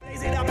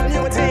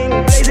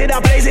it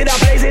up, blaze it up,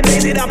 blaze it,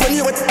 blaze it up, and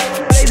you it.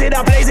 Blaze it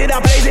up, blaze it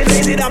up, blaze it,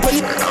 blaze it up, and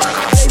you.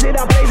 Blaze it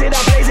up, blaze it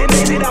up, blaze it,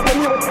 blaze it up,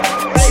 and you.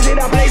 Blaze it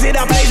up, blaze it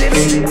up, blaze it,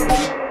 blaze it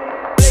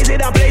up. Blaze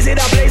it up, blaze it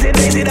up, blaze it,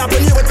 blaze it up,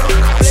 and you it.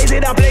 Blaze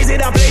it up, blaze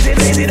it up, blaze it,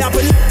 blaze it up,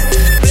 and you.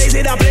 Blaze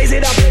it up, blaze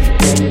it up,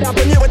 blaze it up,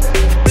 and you it.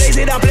 Blaze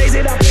it up, blaze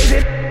it up, blaze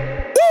it.